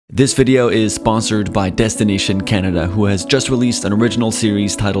This video is sponsored by Destination Canada, who has just released an original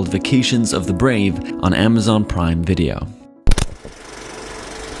series titled Vacations of the Brave on Amazon Prime Video.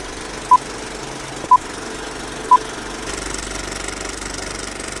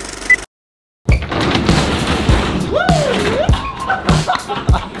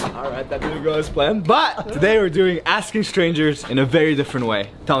 Alright, that didn't go as planned, but today we're doing Asking Strangers in a very different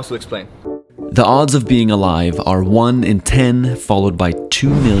way. Thomas will explain. The odds of being alive are 1 in 10, followed by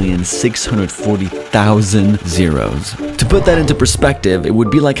 2,640,000 zeros. To put that into perspective, it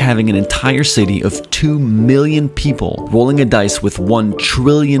would be like having an entire city of 2 million people rolling a dice with 1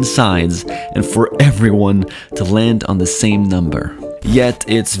 trillion sides, and for everyone to land on the same number. Yet,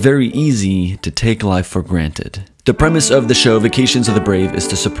 it's very easy to take life for granted. The premise of the show Vacations of the Brave is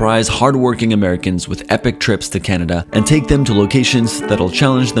to surprise hardworking Americans with epic trips to Canada and take them to locations that'll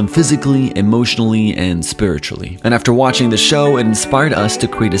challenge them physically, emotionally, and spiritually. And after watching the show, it inspired us to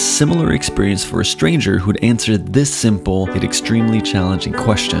create a similar experience for a stranger who'd answer this simple yet extremely challenging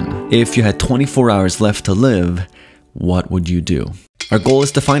question. If you had 24 hours left to live, what would you do? Our goal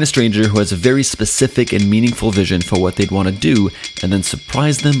is to find a stranger who has a very specific and meaningful vision for what they'd want to do, and then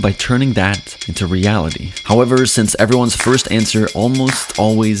surprise them by turning that into reality. However, since everyone's first answer almost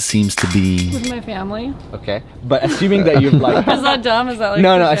always seems to be with my family. Okay, but assuming that you've like... Is that dumb? Is that like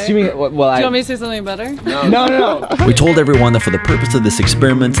No, cliche? assuming... Well, Do you want me to say something better? No. We told everyone that for the purpose of this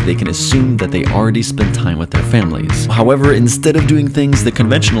experiment, they can assume that they already spent time with their families. However, instead of doing things the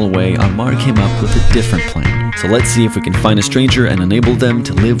conventional way, Ammar came up with a different plan. So let's see if we can find a stranger and enable them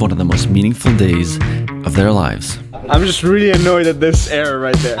to live one of the most meaningful days of their lives. I'm just really annoyed at this error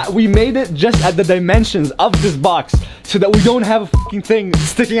right there. We made it just at the dimensions of this box so that we don't have a fucking thing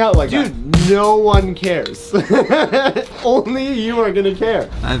sticking out like that. Dude, no one cares. Only you are gonna care.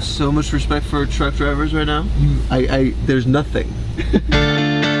 I have so much respect for truck drivers right now. There's nothing.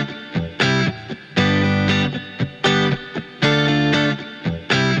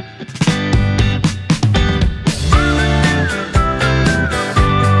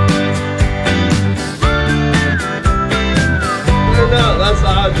 That's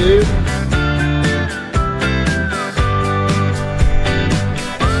odd, dude.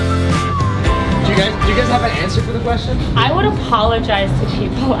 Do you guys have an answer for the question? I would apologize to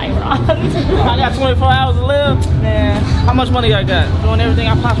people I wronged. I got 24 hours to live. Man, how much money I got? Doing everything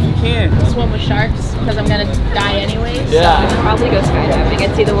I possibly can. Swim with sharks because I'm gonna die anyways. Yeah. So probably go skydiving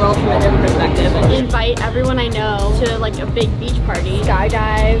and see the world from a different perspective. Invite everyone I know to like a big beach party.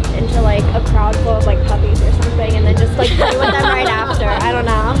 Skydive into like a crowd full of like puppies or something, and then just like play with them right after. I don't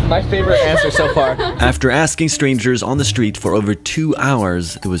know. My favorite answer so far. After asking strangers on the street for over 2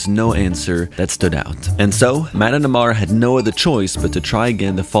 hours, there was no answer that stood out. And so, Matt and Ammar had no other choice but to try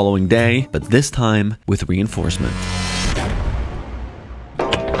again the following day, but this time with reinforcement.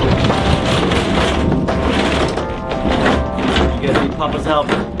 You guys need Papa's help.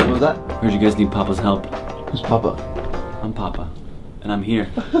 What was that? Heard you guys need Papa's help. Who's Papa? I'm Papa, and I'm here.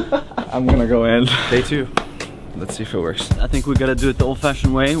 I'm gonna go in. Day 2. Let's see if it works. I think we gotta do it the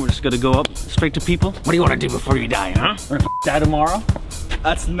old-fashioned way. We're just gonna go up straight to people. What do you want to do before you die, huh? We're gonna die tomorrow?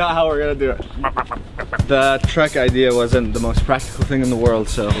 That's not how we're gonna do it. The trek idea wasn't the most practical thing in the world,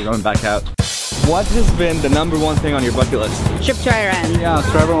 so we're going back out. What has been the #1 thing on your bucket list? Ship trial. Yeah,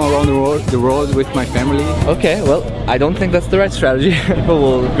 travel around the world with my family. Okay, well, I don't think that's the right strategy. People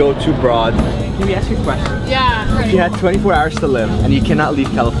will go too broad. Can we ask you a question? Yeah. If you had 24 hours to live and you cannot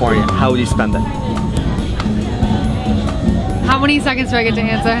leave California, how would you spend it? How many seconds do I get to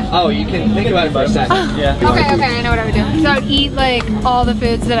answer? Oh, you can think about it for a second. Yeah. Okay, I know what I would do. So I would eat like all the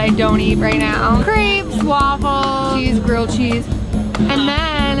foods that I don't eat right now. Crepes, waffles, cheese, grilled cheese. And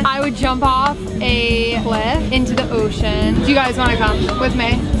then I would jump off a cliff into the ocean. Do you guys want to come with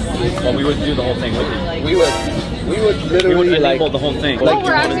me? Well, we wouldn't do the whole thing with you. We would literally enable the whole thing. Like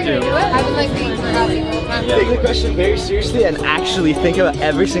we're actually gonna do it? I've been like being sarcastic the whole time. Take the question very seriously and actually think about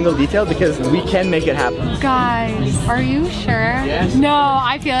every single detail because we can make it happen. Guys, are you sure? Yes. No,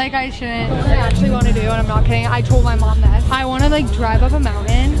 I feel like I shouldn't. What I actually want to do, and I'm not kidding, I told my mom this. I want to like drive up a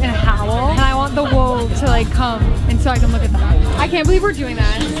mountain and howl, and I want the wolves to like come, and so I can look at them. I can't believe we're doing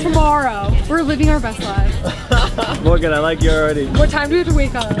that. Tomorrow, we're living our best lives. Morgan, I like you already. What time do we have to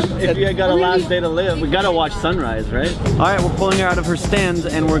wake up? If you got a last day to live, we gotta watch sunrise, right? Alright, we're pulling her out of her stand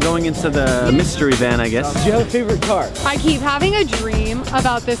and we're going into the mystery van, I guess. Do you have a favorite car? I keep having a dream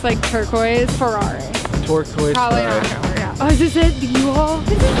about this like turquoise Ferrari. Turquoise Probably not gonna work out. Oh, is this it? The U-Haul?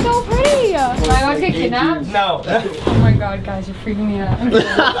 This is so pretty! Am I about to get kidnapped? No. Oh my god, guys, you're freaking me out.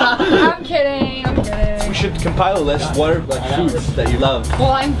 I'm kidding. I'm kidding. We should compile a list. What are like foods that you love?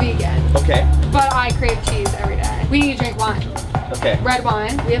 Well, I'm vegan. Okay. But I crave cheese every day. We need to drink wine. Okay. red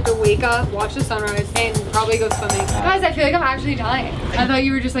wine. We have to wake up, watch the sunrise, and probably go swimming. Guys, I feel like I'm actually dying. I thought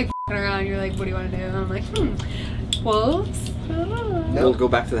you were just like f***ing around. You're like, what do you want to do? And I'm like, wolves? We'll go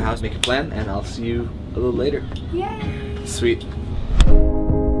back to the house, make a plan, and I'll see you a little later. Yay. Sweet. Good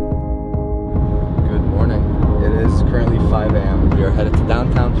morning. It is currently 5 a.m. We are headed to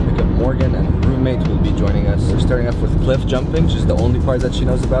downtown to pick up Morgan, and her roommate will be joining us. We're starting off with cliff jumping, which is the only part that she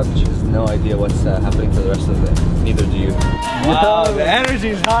knows about. She has no idea what's happening for the rest of the day. Neither do you. Wow, the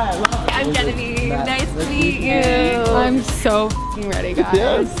energy's high. I love it. I'm Genevieve. Nice to meet you. I'm so f***ing ready, guys.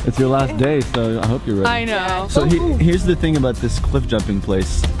 Yes. It's your last day, so I hope you're ready. I know. So here's the thing about this cliff jumping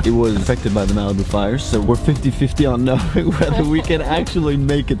place. It was affected by the Malibu fires, so we're 50-50 on knowing whether we can actually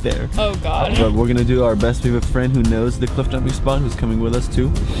make it there. Oh God. But we're gonna do our best. We have a friend who knows the cliff jumping spot who's coming with us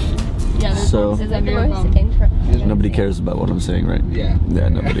too. Yeah, So Is that the most interesting? nobody cares about what I'm saying, right? Yeah. Yeah,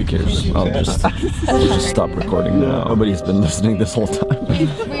 nobody cares. I'll just stop recording now. Nobody's been listening this whole time. Should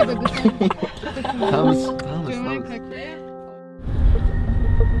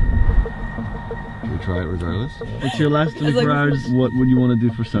we try it regardless? It's your last 24 hours. What would you want to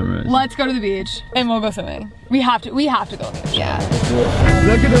do for sunrise? Let's go to the beach and we'll go swimming. We have to go to the beach. Yeah.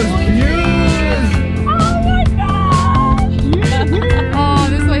 Look at those views! Oh,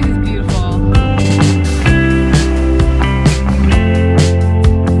 this place is beautiful.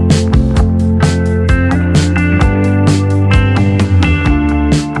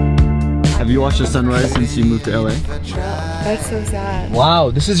 Have you watched the sunrise since you moved to LA? That's so sad.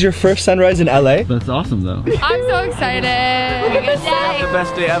 Wow, this is your first sunrise in LA? That's awesome though. I'm so excited. Good day. The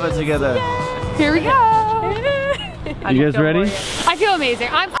best day ever together. Here we go. You guys ready? I feel amazing.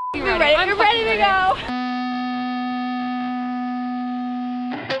 I'm f***ing ready. I'm ready to go.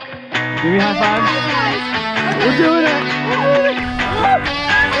 Give me a high five. We're doing it.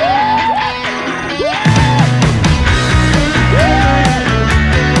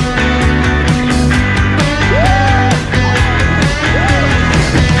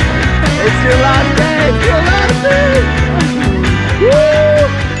 It's your last day! It's your last day! Woo!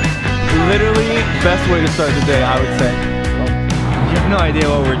 Literally, best way to start the day, I would say. You have no idea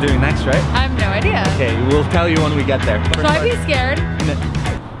what we're doing next, right? I have no idea. Okay, we'll tell you when we get there. Should I be scared? I don't know.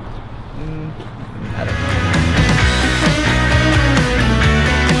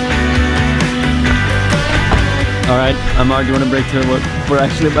 All right, Ammar, do you want to break to what we're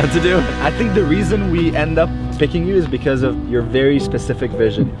actually about to do? I think the reason we end up picking you is because of your very specific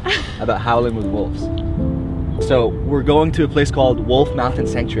vision about howling with wolves. So we're going to a place called Wolf Mountain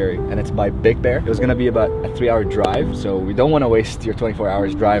Sanctuary, and it's by Big Bear. It was gonna be about a 3-hour drive, so we don't want to waste your 24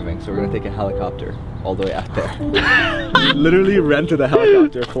 hours driving, so we're gonna take a helicopter all the way out there. We literally rented a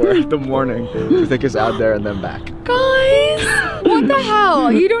helicopter for the morning to take us out there and then back. Guys, what the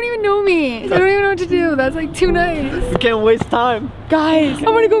hell? You don't even know me. I don't even know what to do. That's like too nice. We can't waste time. Guys,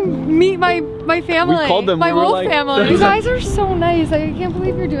 I want to go meet my family. We called them. My We were wolf like- family. You guys are so nice. I can't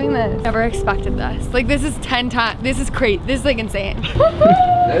believe you're doing this. Never expected this. Like this is 10 times. This is crazy. This is like insane.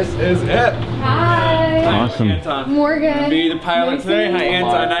 This is it. Hi. Awesome. Morgan. Be the pilot today. Hi,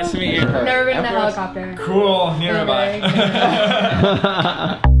 Anton. Nice to meet you. Never been in a helicopter. Cool. Neither have I.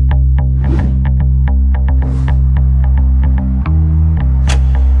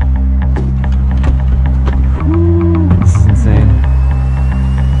 This is insane.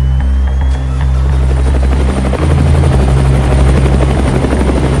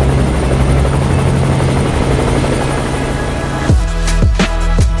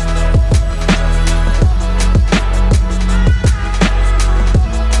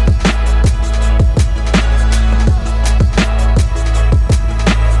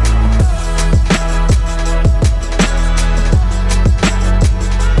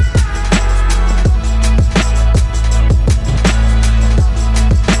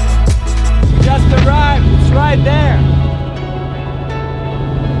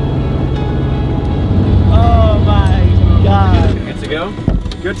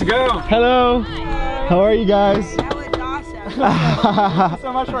 Good to go. Hello. How are you guys? Thank you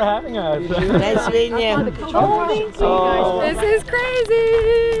so much for having us. Nice meeting you. This is crazy.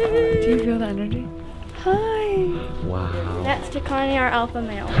 Do you feel the energy? Hi. Wow. That's Takani, our alpha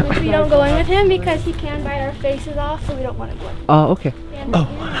male. Which we don't go in with him because he can bite our faces off, so we don't want to go in. Oh, okay.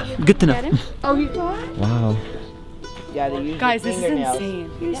 Good to know. Get him? Oh, you thought? Wow. Guys, this is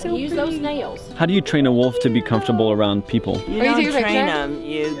insane. You're so Use pretty. those nails. How do you train a wolf to be comfortable around people? You Are you don't taking a train picture? them,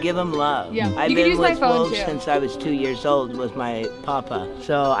 you give them love. Yeah. I've You can been use my with phone, wolves too. since I was 2 years old with my papa.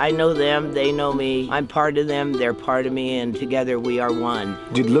 So I know them, they know me. I'm part of them, they're part of me, and together we are one.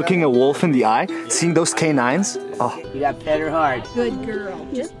 Dude, looking a wolf in the eye, seeing those canines, oh. You got fed her hard. Good girl.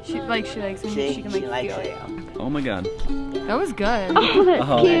 She likes me. See? She can She like likes feel it. you. Oh my god. That was good. Oh, that's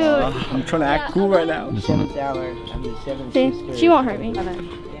cute. I'm trying to act cool right now. Seventh hour. I'm the seventh See, sister. she won't hurt me.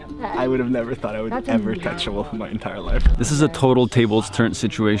 I would have never thought I would ever touch a wolf in my entire life. This is a total tables turn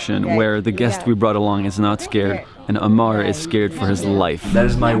situation where the guest we brought along is not scared and Ammar is scared for his life. That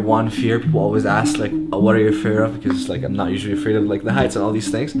is my one fear. People always ask like, what are you afraid of? Because like I'm not usually afraid of like the heights and all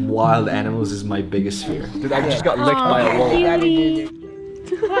these things. Wild animals is my biggest fear. Dude, I just got licked by a wolf.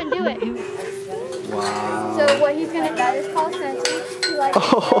 Come on, do it. Wow. So what he's gonna, that is called sensing. He likes it. So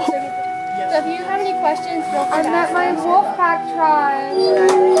if you have any questions, feel free to ask. I met my wolf pack tribe.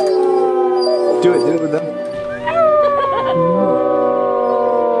 Do it with them.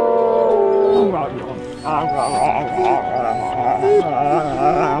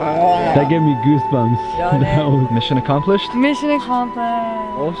 That gave me goosebumps. Mission accomplished. Mission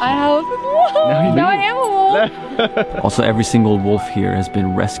accomplished. I helped with wolf. Now Now I am a wolf. Also, every single wolf here has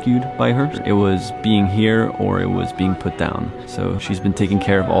been rescued by her. It was being here or it was being put down. So she's been taking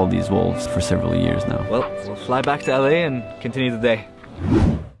care of all these wolves for several years now. Well, we'll fly back to LA and continue the day.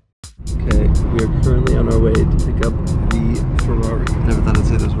 Okay, we are currently on our way to pick up the Ferrari. Never thought I'd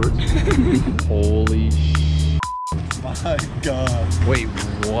say those words. Holy my god. Wait,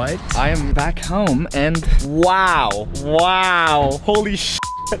 what? I am back home and wow. Holy shit.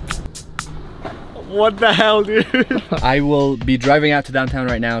 What the hell, dude? I will be driving out to downtown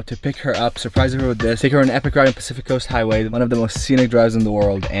right now to pick her up, surprise her with this, take her on an epic ride on Pacific Coast Highway, one of the most scenic drives in the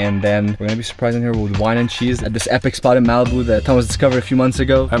world, and then we're gonna be surprising her with wine and cheese at this epic spot in Malibu that Thomas discovered a few months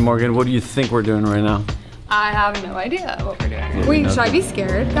ago. Hi Morgan, what do you think we're doing right now? I have no idea what we're doing. Wait, should I be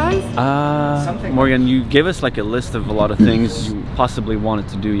scared, guys? Morgan, you gave us like a list of a lot of things you possibly wanted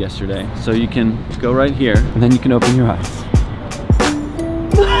to do yesterday. So you can go right here and then you can open your eyes.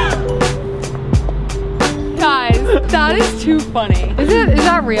 Guys, that is too funny. Is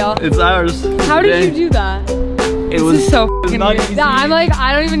that real? It's ours. How did you do that? It was so fucking not weird. easy. Nah, I'm like,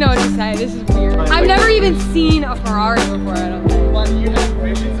 I don't even know what to say. This is weird. I've never even seen a Ferrari before, I don't think.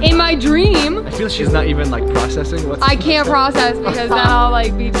 In my dream. I feel she's not even like processing what's I can't process because then I'll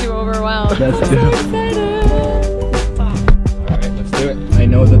like be too overwhelmed. Let's I'm do so it. excited. Alright, let's do it. I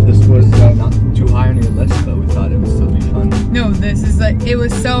know that this was not too high on your list, but we thought it would still be fun. No, this is like, it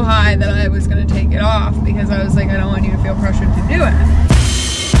was so high that I was gonna take it off because I was like, I don't want you to feel pressured to do it.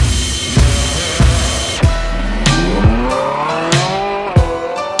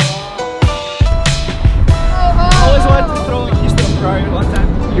 Always wanted to throw a keys to a Ferrari one time.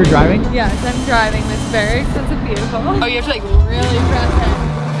 You're driving? Yes, I'm driving this very expensive vehicle. Oh, you have to like really press it.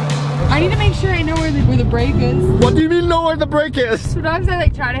 I need to make sure I know where the brake is. What do you mean know where the brake is? Sometimes I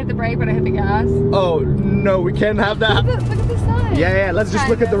like try to hit the brake, but I hit the gas. Oh, no, we can't have that. Look at the sign. Yeah, let's just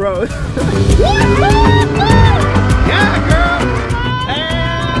Kind look at the of. road. Yeah, girl!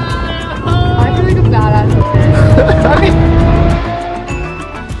 I feel like a badass up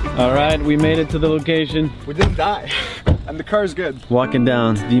there. All right, we made it to the location. We didn't die. And the car's good. Walking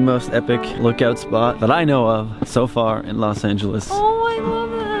down the most epic lookout spot that I know of so far in Los Angeles. Oh, I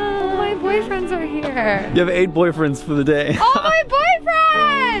love it. All my boyfriends are here. You have 8 boyfriends for the day. Oh, my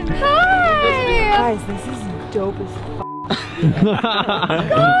boyfriend! Hi! Guys, this is dope as f.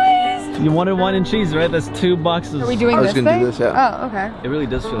 Guys! You wanted wine and cheese, right? That's 2 boxes. Are we doing this thing? do this, yeah. Oh, okay. It really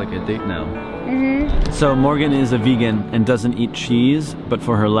does feel like a date now. Mm-hmm. So Morgan is a vegan and doesn't eat cheese, but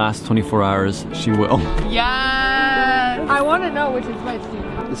for her last 24 hours, she will. Yes! I want to know which is which,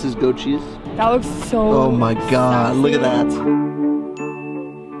 dude. This is goat cheese. That looks so Oh my god, look at that.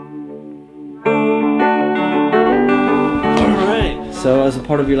 So as a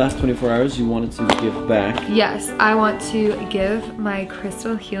part of your last 24 hours, you wanted to give back. Yes, I want to give my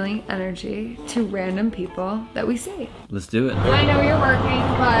crystal healing energy to random people that we see. Let's do it. I know you're working,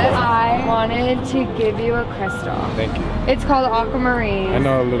 but I wanted to give you a crystal. Thank you. It's called aquamarine. I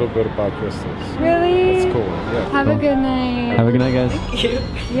know a little bit about crystals. Really? It's cool, yeah. Have a good night. Have a good night, guys. Thank you.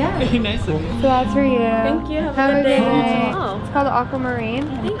 Yeah. Very nice of you. So that's for you. Thank you. Have a good night. Oh. It's called aquamarine.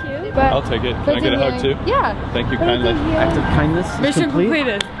 Thank you. But I'll take it. Can I get a hug too? Yeah. Thank you But it's kindly. a healing. Act of kindness is Mission complete.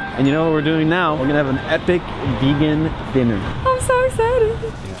 completed. And you know what we're doing now? We're gonna have an epic vegan dinner. I'm so excited.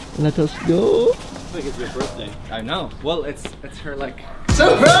 Let us go. I think it's your birthday. I know. Well, it's her like...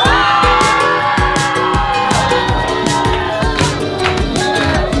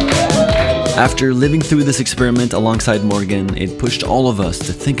 After living through this experiment alongside Morgan, it pushed all of us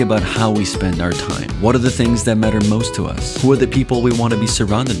to think about how we spend our time. What are the things that matter most to us? Who are the people we want to be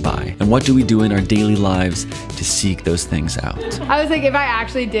surrounded by? And what do we do in our daily lives to seek those things out? I was like, if I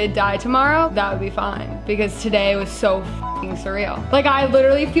actually did die tomorrow, that would be fine. Because today was so f***ing surreal. Like, I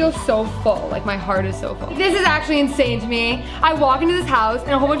literally feel so full. Like, my heart is so full. This is actually insane to me. I walk into this house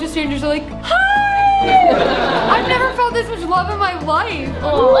and a whole bunch of strangers are like, hi! I've never felt this much love in my life.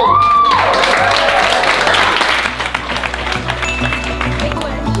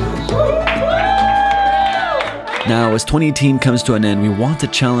 Now, as 2018 comes to an end, we want to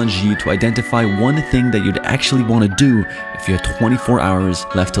challenge you to identify one thing that you'd actually want to do if you had 24 hours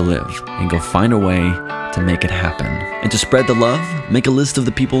left to live, and go find a way to make it happen. And to spread the love, make a list of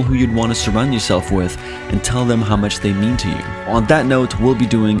the people who you'd want to surround yourself with and tell them how much they mean to you. On that note, we'll be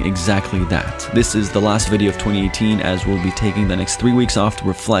doing exactly that. This is the last video of 2018, as we'll be taking the next 3 weeks off to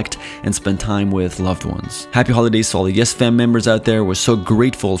reflect and spend time with loved ones. Happy holidays to all the Yes Fam members out there. We're so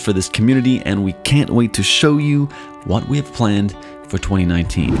grateful for this community, and we can't wait to show you what we have planned for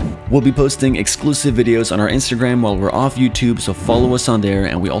 2019. We'll be posting exclusive videos on our Instagram while we're off YouTube, so follow us on there,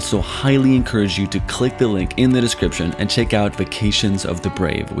 and we also highly encourage you to click the link in the description and check out Vacations of the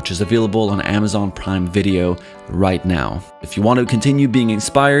Brave, which is available on Amazon Prime Video right now. If you want to continue being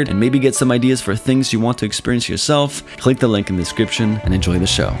inspired and maybe get some ideas for things you want to experience yourself, click the link in the description and enjoy the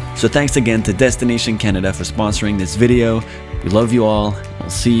show. So thanks again to Destination Canada for sponsoring this video. We love you all. We'll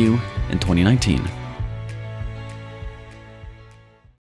see you in 2019.